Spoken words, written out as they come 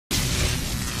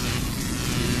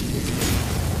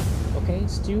right,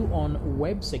 still on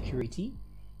web security,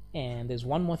 and there's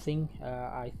one more thing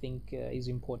I think is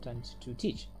important to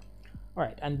teach. All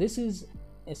right, and this is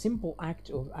a simple act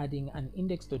of adding an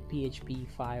index.php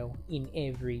file in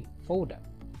every folder.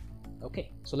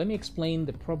 Okay, so let me explain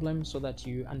the problem so that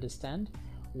you understand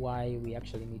why we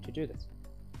actually need to do this.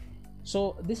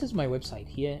 So this is my website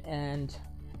here, and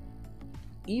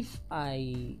if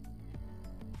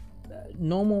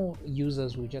normal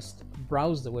users will just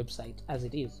browse the website as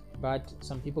it is, but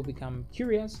some people become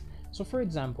curious. So for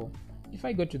example, if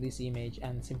I go to this image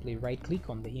and simply right click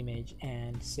on the image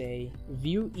and say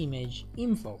view image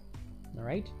info, all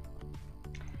right,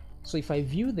 so if I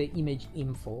view the image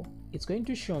info, it's going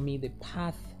to show me the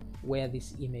path where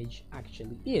this image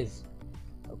actually is,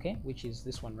 okay, which is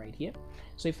this one right here.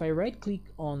 So if I right click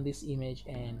on this image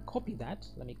and copy that,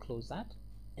 let me close that,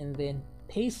 and then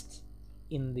paste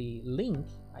in the link,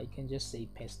 I can just say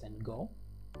paste and go.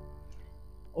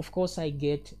 Of course, I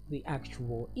get the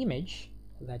actual image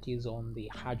that is on the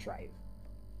hard drive.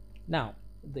 Now,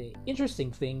 the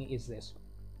interesting thing is this.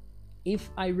 If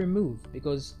I remove,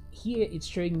 because here it's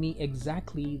showing me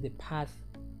exactly the path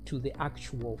to the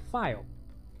actual file.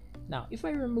 Now, if I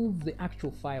remove the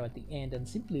actual file at the end and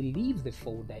simply leave the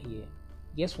folder here,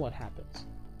 guess what happens?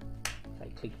 If I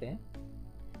click there,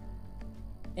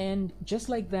 and just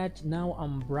like that, now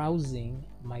I'm browsing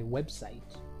my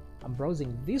website. I'm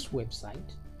browsing this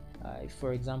website. If,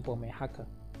 for example, I'm a hacker,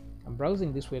 I'm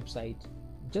browsing this website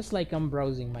just like I'm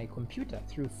browsing my computer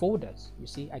through folders. You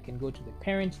see, I can go to the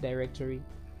parent directory.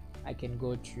 I can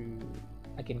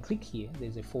click here.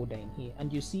 There's a folder in here,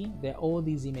 and you see there are all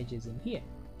these images in here.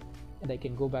 And I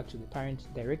can go back to the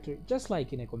parent directory just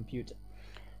like in a computer.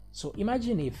 So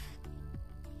imagine if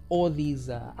all these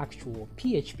are actual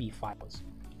PHP files.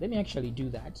 Let me actually do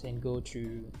that and go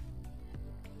to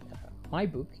my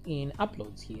book in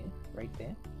uploads here, right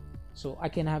there. So I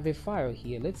can have a file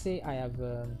here. Let's say I have,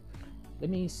 let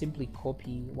me simply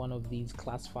copy one of these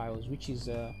class files, which is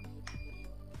a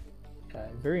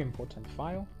very important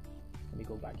file. Let me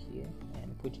go back here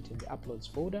and put it in the uploads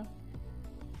folder.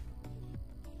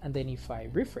 And then if I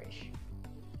refresh,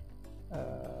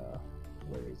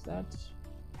 where is that?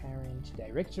 Parent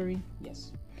directory,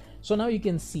 yes. So now you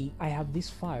can see I have this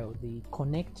file, the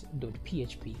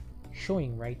connect.php,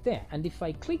 showing right there. And if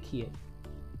I click here,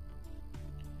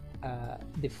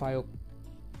 the file,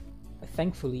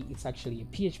 thankfully it's actually a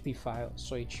PHP file,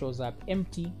 so it shows up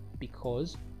empty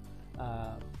because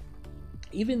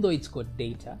even though it's got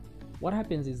data, what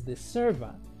happens is the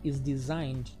server is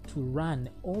designed to run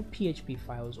all PHP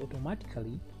files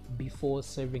automatically before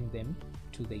serving them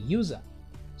to the user.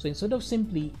 So instead of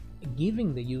simply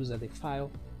giving the user the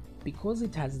file, because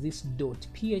it has this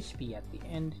 .php at the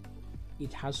end,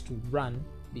 it has to run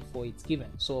before it's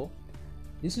given. So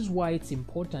this is why it's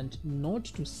important not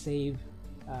to save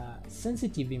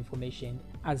sensitive information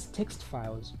as text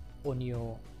files on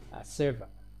your server.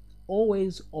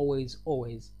 Always, always,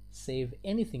 always save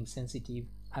anything sensitive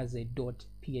as a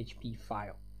 .php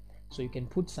file. So you can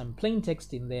put some plain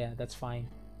text in there, that's fine.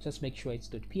 Just make sure it's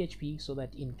 .php so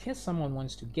that in case someone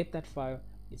wants to get that file,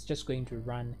 it's just going to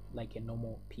run like a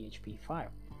normal PHP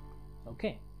file.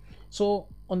 Okay, so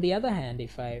on the other hand,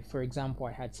 if I, for example,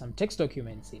 I had some text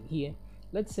documents in here,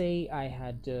 let's say I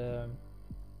had a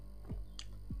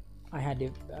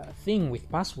thing with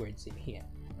passwords in here,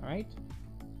 all right,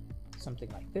 something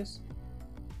like this.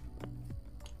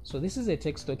 So this is a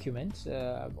text document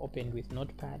I've opened with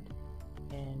Notepad,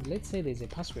 and let's say there's a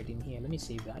password in here. Let me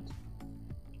save that,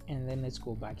 and then let's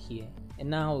go back here, and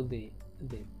now the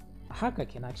hacker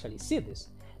can actually see this.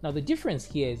 Now the difference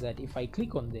here is that if I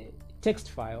click on the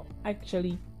text file, I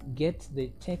actually get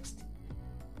the text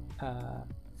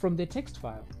from the text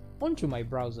file onto my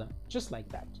browser, just like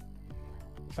that.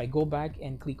 If I go back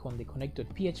and click on the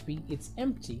connect.php, it's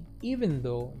empty, even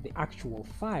though the actual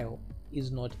file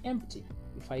is not empty.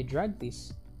 If I drag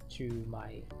this to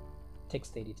my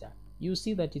text editor, you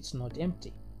see that it's not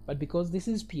empty. But because this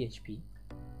is PHP,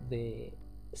 the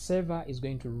server is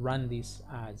going to run this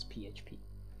as PHP.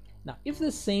 Now, if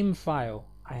the same file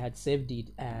I had saved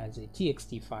it as a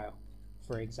txt file,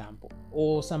 for example,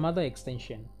 or some other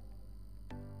extension,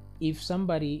 if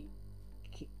somebody,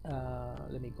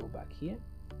 let me go back here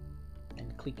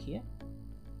and click here.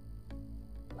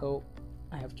 Oh,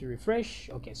 I have to refresh.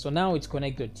 Okay, so now it's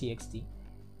connect.txt,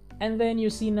 and then you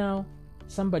see now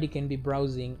somebody can be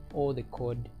browsing all the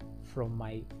code from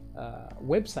my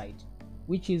website,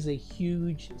 which is a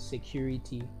huge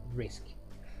security risk.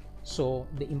 So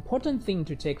the important thing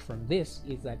to take from this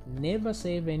is that never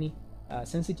save any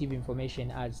sensitive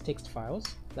information as text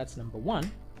files. That's number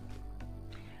one.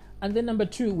 And then number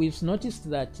two, we've noticed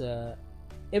that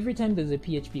every time there's a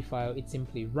PHP file, it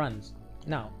simply runs.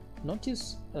 Now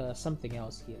notice something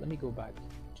else here. Let me go back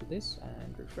to this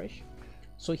and refresh.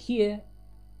 So here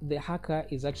the hacker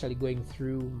is actually going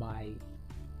through my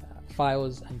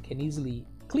files and can easily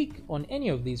click on any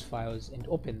of these files and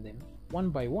open them one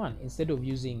by one instead of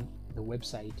using the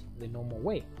website the normal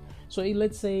way. So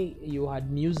let's say you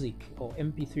had music or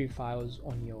MP3 files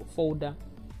on your folder.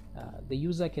 The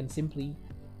user can simply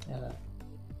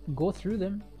go through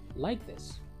them like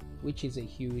this, which is a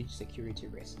huge security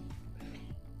risk.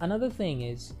 Another thing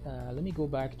is, let me go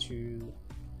back to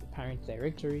the parent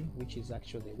directory, which is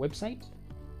actually the website.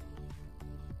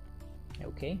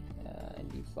 Okay,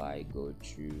 and if I go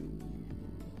to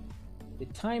the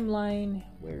timeline,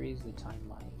 where is the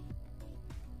timeline?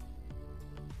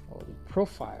 Or the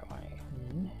profile?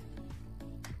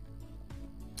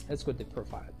 Let's go to the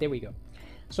profile. There we go.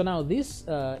 So now this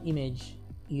image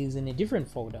is in a different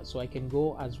folder, so I can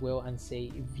go as well and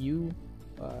say view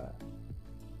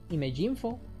image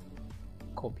info,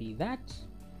 copy that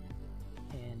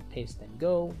and paste and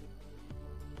go,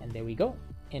 and there we go.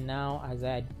 And now as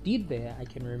I did there, I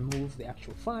can remove the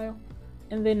actual file,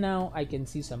 and then now I can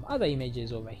see some other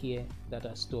images over here that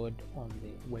are stored on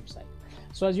the website.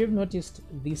 So as you've noticed,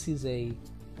 this is a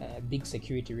big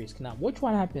security risk. Now watch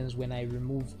what happens when I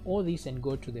remove all this and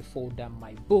go to the folder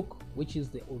my book, which is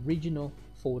the original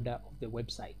folder of the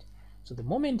website. So the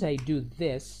moment I do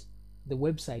this, the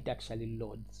website actually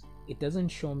loads. It doesn't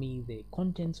show me the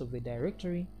contents of the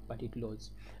directory, but it loads.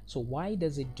 So why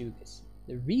does it do this?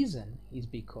 The reason is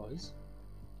because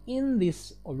in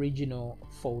this original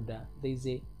folder there's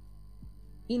a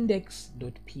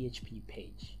index.php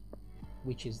page,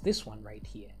 which is this one right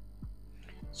here.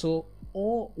 So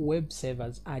all web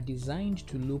servers are designed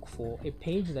to look for a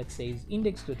page that says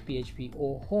index.php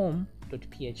or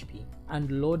home.php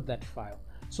and load that file,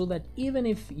 so that even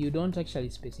if you don't actually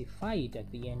specify it at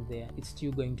the end there, it's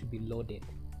still going to be loaded.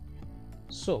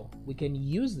 So we can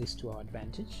use this to our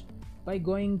advantage by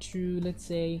going to, let's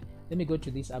say, let me go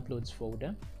to this uploads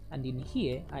folder, and in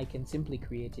here I can simply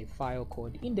create a file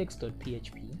called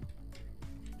index.php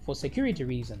for security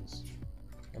reasons.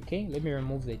 Okay, let me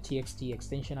remove the txt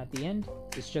extension at the end.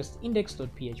 It's just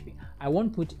index.php. I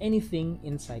won't put anything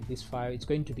inside this file. It's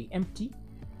going to be empty.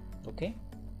 Okay,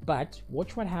 but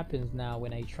watch what happens now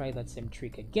when I try that same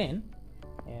trick again.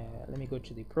 Let me go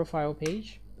to the profile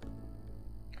page.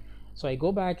 So I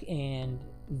go back and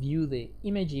view the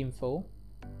image info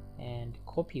and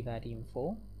copy that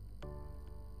info,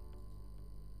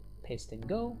 paste and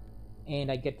go, and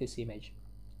I get this image.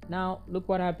 Now look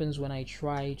what happens when I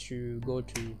try to go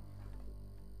to,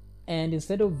 and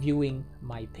instead of viewing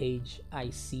my page,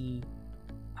 I see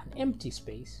an empty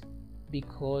space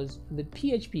because the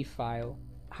PHP file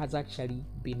has actually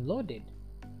been loaded.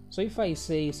 So if I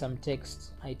say some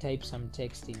text, I type some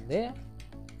text in there,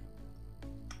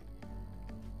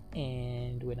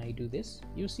 and when I do this,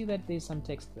 you see that there's some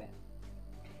text there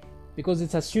because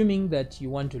it's assuming that you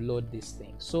want to load this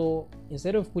thing. So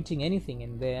instead of putting anything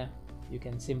in there, you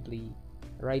can simply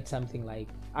write something like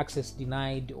access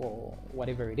denied or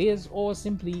whatever it is, or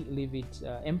simply leave it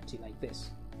empty like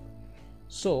this.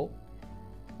 So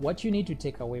what you need to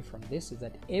take away from this is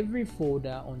that every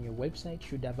folder on your website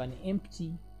should have an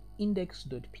empty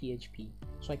index.php.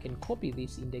 So I can copy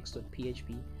this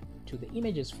index.php to the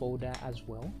images folder as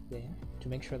well there to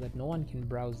make sure that no one can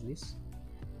browse this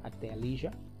at their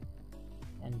leisure,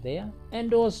 and there,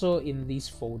 and also in this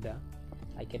folder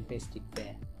I can paste it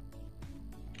there.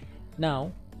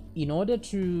 Now in order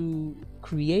to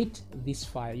create this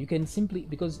file, you can simply,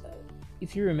 because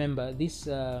if you remember, this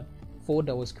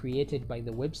folder was created by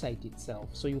the website itself,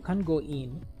 so you can't go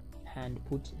in and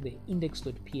put the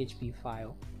index.php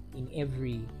file in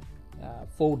every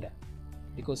folder,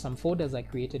 because some folders are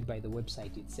created by the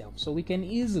website itself. So we can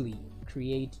easily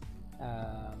create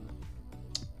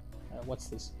what's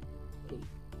this,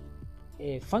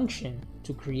 a function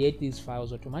to create these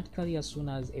files automatically as soon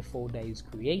as a folder is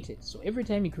created. So every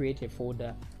time you create a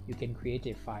folder, you can create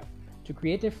a file. To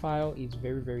create a file is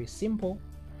very, very simple,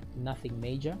 nothing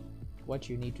major. What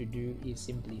you need to do is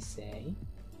simply say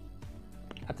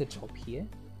at the top here,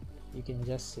 you can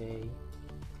just say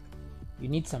you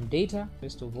need some data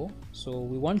first of all. So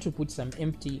we want to put some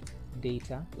empty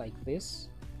data like this.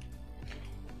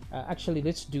 Actually,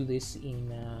 let's do this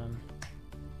in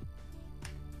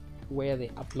where the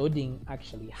uploading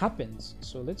actually happens.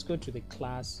 So let's go to the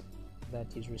class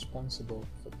that is responsible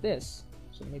for this.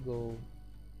 So let me go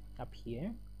up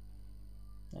here,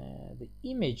 the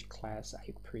image class,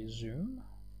 I presume,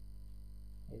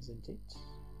 isn't it?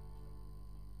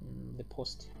 The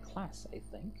post class, I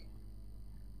think.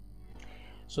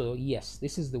 So yes,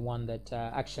 this is the one that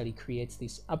actually creates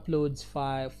this uploads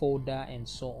file folder and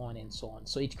so on and so on.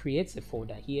 So it creates a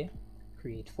folder here,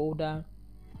 create folder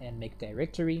and make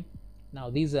directory. Now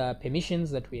these are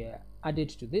permissions that we are added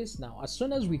to this. Now as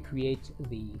soon as we create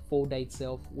the folder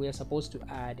itself, we are supposed to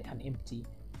add an empty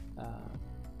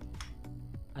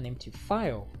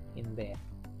file in there.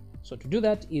 So to do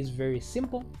that is very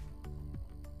simple.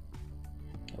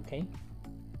 Okay,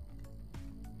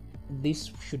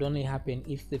 this should only happen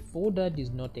if the folder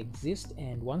does not exist,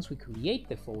 and once we create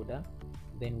the folder,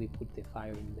 then we put the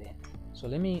file in there. So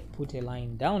let me put a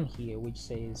line down here which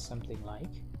says something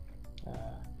like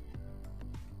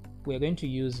we're going to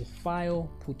use file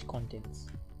put contents.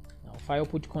 Now file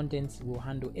put contents will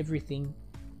handle everything.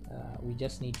 We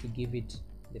just need to give it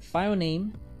the file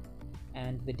name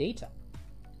and the data.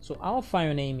 So our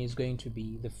file name is going to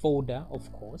be the folder,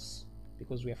 of course,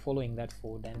 because we are following that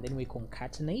folder, and then we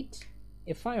concatenate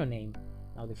a file name.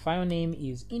 Now the file name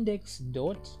is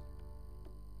index.php,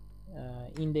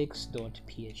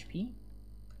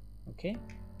 okay,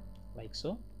 like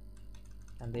so,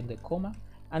 and then the comma,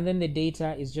 and then the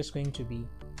data is just going to be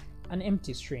an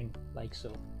empty string like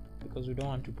so, because we don't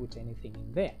want to put anything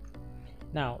in there.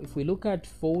 Now if we look at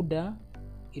folder,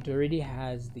 it already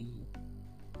has the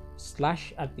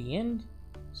slash at the end,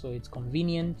 so it's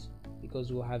convenient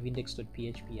because we'll have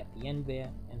index.php at the end there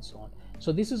and so on.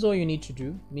 So this is all you need to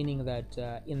do, meaning that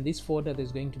in this folder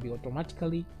there's going to be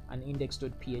automatically an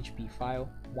index.php file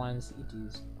once it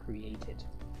is created.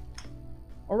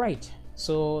 Alright,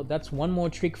 so that's one more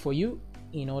trick for you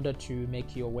in order to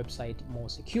make your website more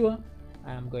secure.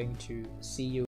 I'm going to see you